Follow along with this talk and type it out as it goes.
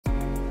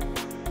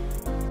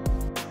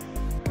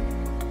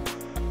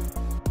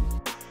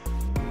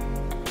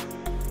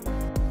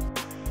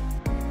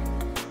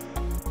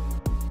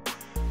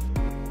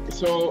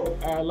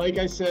Like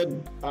I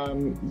said,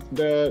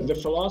 the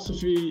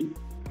philosophy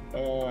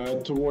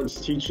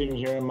towards teaching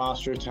here in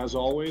Maastricht has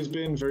always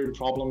been very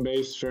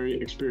problem-based, very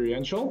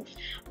experiential.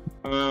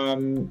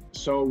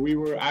 So we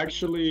were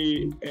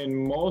actually,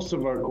 in most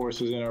of our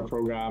courses in our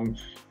program,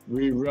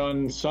 we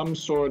run some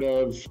sort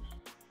of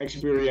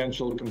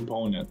experiential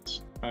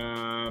component.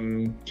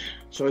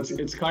 So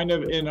it's kind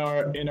of in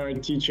our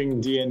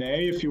teaching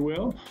DNA, if you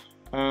will.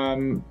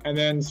 And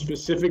then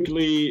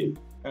specifically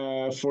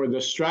for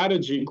the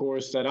strategy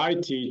course that I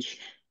teach,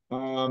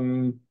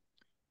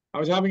 I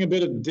was having a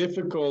bit of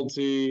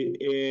difficulty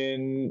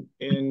in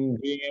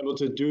being able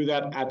to do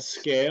that at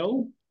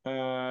scale.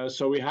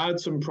 So we had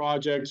some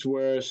projects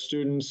where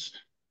students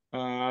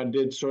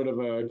did sort of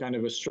a kind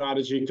of a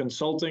strategy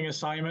consulting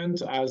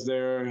assignment as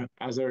their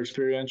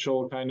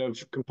experiential kind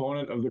of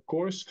component of the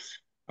course.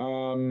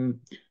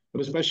 But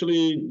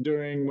especially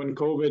during when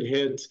COVID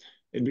hit,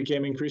 it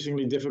became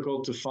increasingly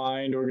difficult to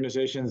find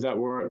organizations that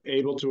were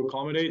able to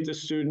accommodate the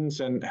students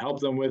and help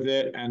them with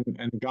it and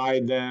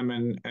guide them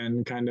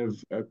and kind of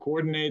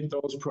coordinate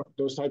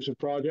those types of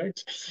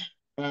projects.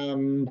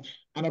 And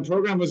our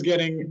program was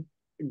getting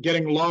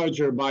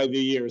larger by the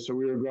year. So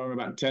we were growing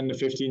about 10 to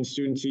 15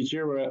 students each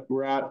year.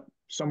 We're at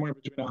somewhere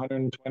between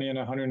 120 and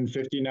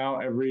 150 now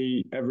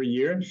every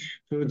year.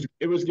 So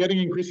it was getting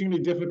increasingly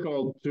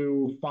difficult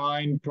to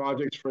find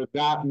projects for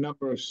that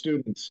number of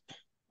students.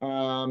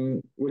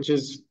 Which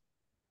is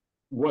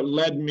what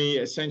led me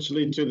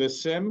essentially to the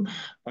sim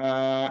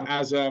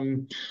as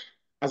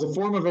a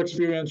form of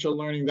experiential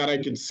learning that I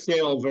could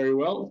scale very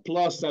well,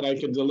 plus that I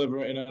could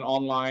deliver in an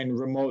online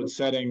remote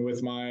setting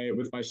with my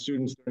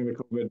students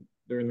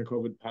during the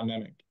COVID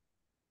pandemic.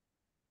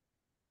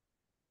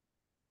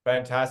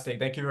 Fantastic.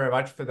 Thank you very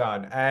much for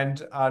that.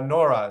 And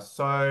Nora,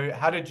 so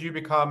how did you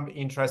become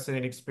interested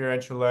in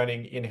experiential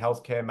learning in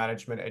healthcare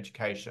management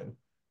education?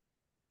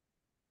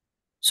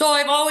 So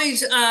I've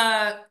always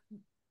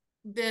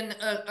been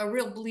a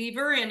real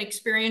believer in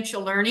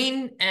experiential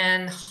learning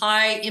and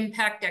high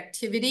impact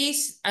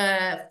activities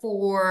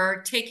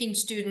for taking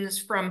students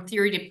from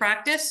theory to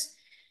practice.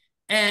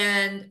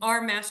 And our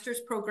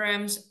master's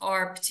programs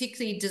are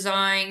particularly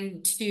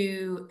designed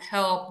to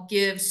help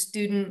give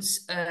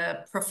students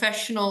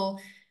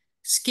professional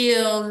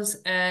skills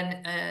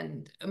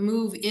and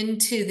move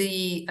into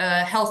the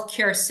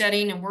healthcare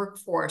setting and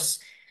workforce.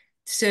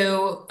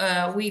 So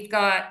we've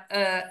got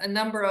a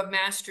number of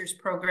master's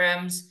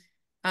programs,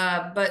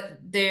 but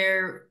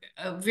they're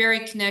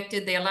very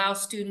connected. They allow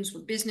students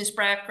with business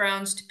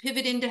backgrounds to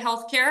pivot into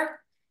healthcare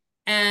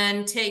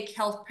and take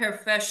health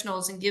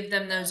professionals and give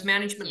them those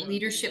management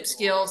leadership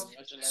skills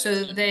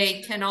so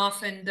they can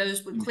often,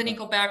 those with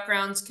clinical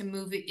backgrounds can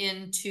move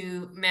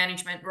into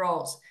management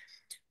roles.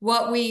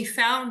 What we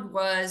found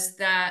was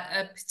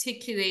that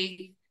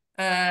particularly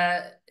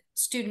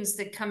students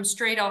that come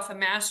straight off a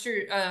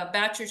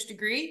bachelor's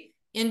degree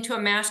into a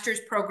master's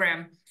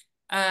program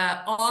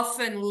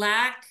often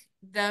lack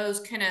those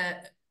kind of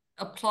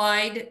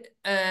applied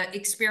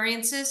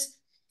experiences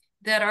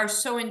that are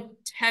so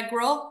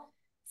integral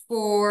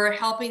for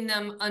helping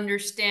them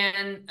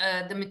understand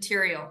the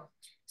material.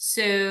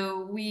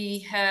 So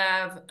we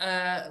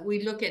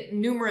look at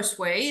numerous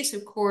ways.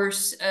 Of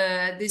course,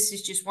 this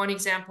is just one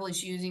example,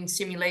 is using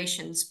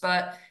simulations,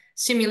 but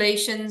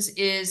simulations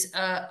is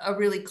a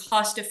really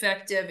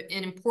cost-effective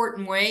and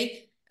important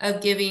way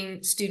of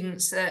giving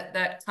students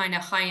that kind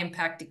of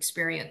high-impact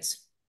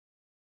experience.